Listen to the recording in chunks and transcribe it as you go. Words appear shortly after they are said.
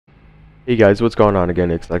Hey guys, what's going on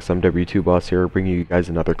again? It's XMW2 Boss here, bringing you guys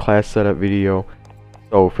another class setup video.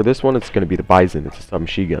 So for this one, it's going to be the Bizon. It's a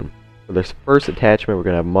submachine gun. For this first attachment, we're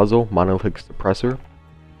going to have muzzle, monolithic suppressor.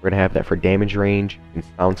 We're going to have that for damage range and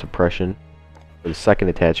sound suppression. For the second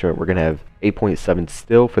attachment, we're going to have 8.7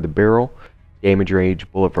 still for the barrel, damage range,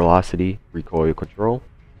 bullet velocity, recoil control.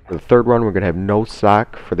 For the third one, we're going to have no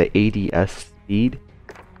stock for the ADS speed.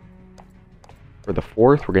 For the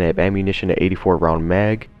fourth, we're going to have ammunition to 84 round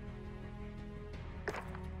mag.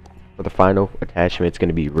 For the final attachment, it's going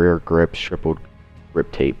to be rear grip triple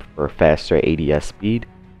grip tape for a faster ADS speed.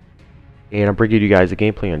 And I'm bringing you guys a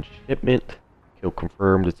gameplay on shipment. Kill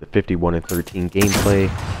confirmed. It's a 51-13 gameplay.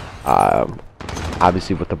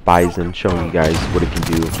 Obviously with the Bizon, showing you guys what it can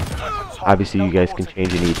do. Obviously you guys can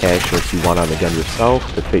change any attachments you want on the gun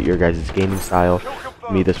yourself to fit your guys' gaming style.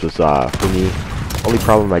 For me, this was for me. Only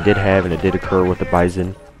problem I did have, and it did occur with the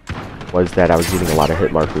Bizon, was that I was getting a lot of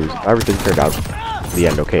hit markers. Everything turned out in the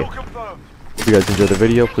end okay. If you guys enjoyed the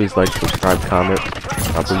video, please like, subscribe, comment.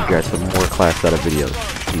 I'll bring you guys some more class setup videos.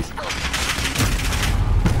 Peace.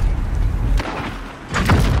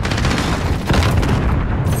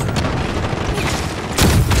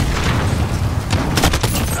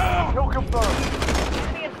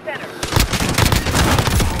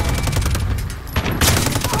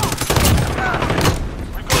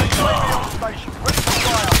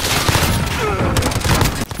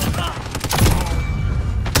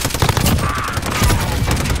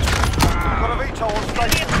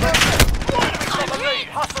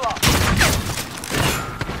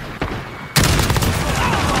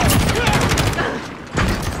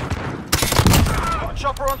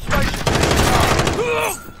 Chopper on station.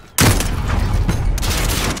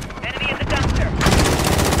 Enemy in the dumpster.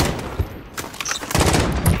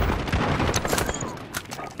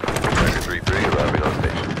 3-3 arriving on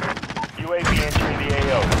station. UAV entering the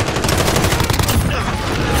AO.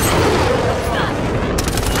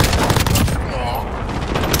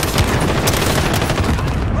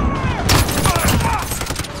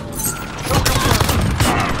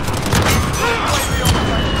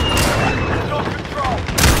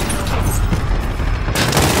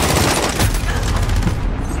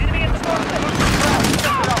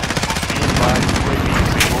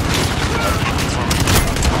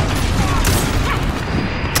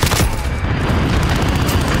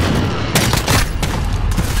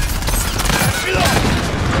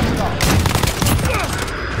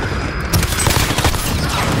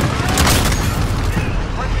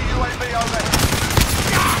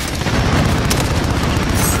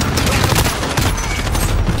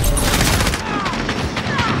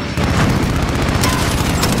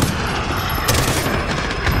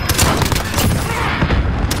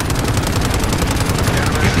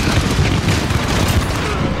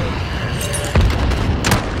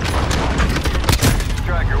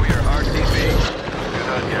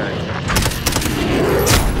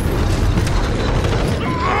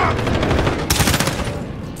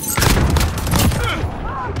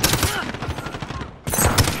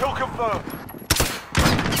 Kill confirmed.